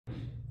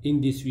In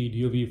this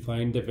video we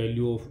find the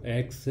value of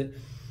x.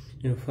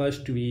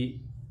 First we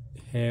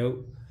have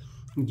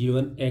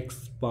given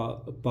x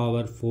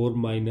power 4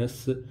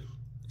 minus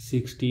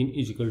 16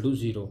 is equal to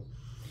 0.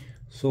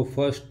 So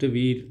first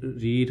we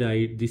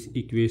rewrite this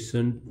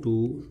equation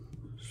to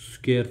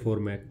square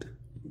format.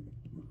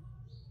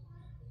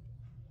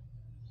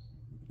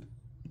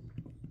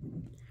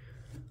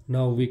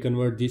 Now we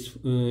convert this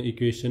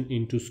equation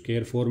into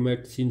square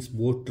format. Since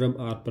both terms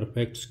are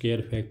perfect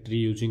square factor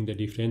using the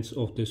difference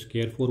of the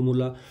square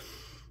formula,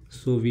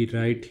 so we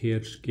write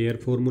here square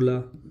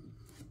formula.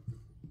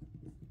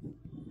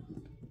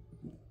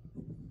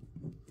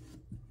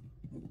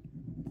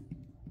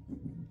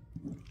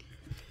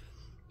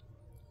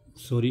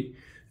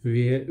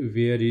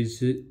 Where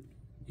is a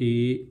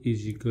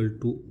is equal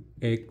to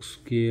x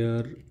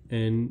square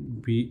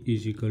and b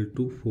is equal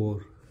to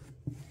 4.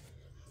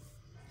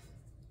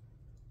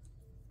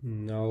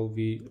 Now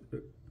we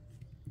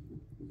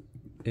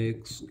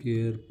x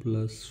square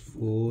plus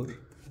 4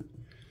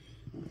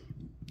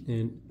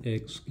 and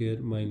x square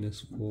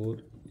minus 4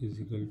 is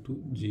equal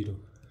to 0.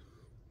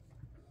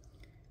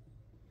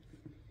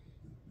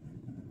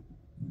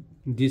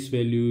 This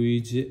value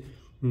is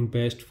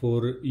best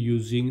for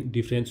using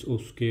difference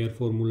of square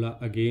formula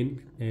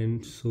again,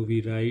 and so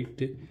we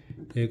write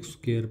x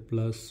square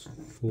plus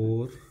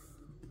 4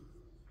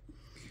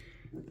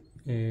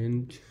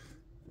 and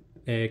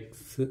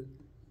x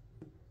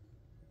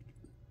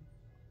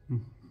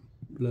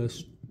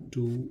plus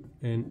 2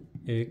 and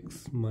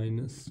x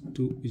minus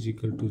 2 is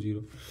equal to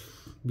 0,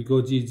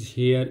 because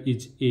here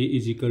is a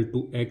is equal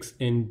to x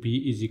and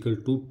b is equal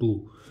to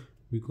 2,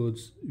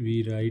 because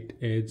we write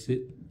as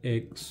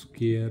x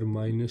square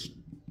minus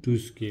 2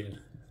 square.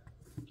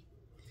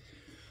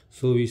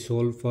 So we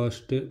solve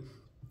first.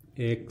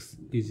 X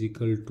is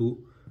equal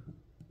to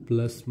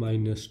plus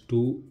minus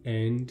 2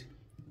 and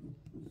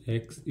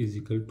x is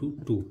equal to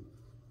 2.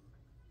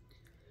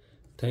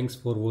 Thanks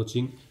for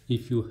watching.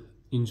 If you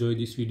enjoy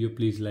this video,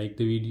 please like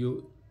the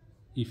video.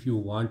 If you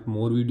want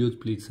more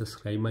videos, please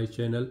subscribe my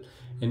channel,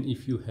 and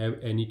if you have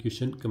any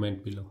question,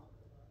 comment below.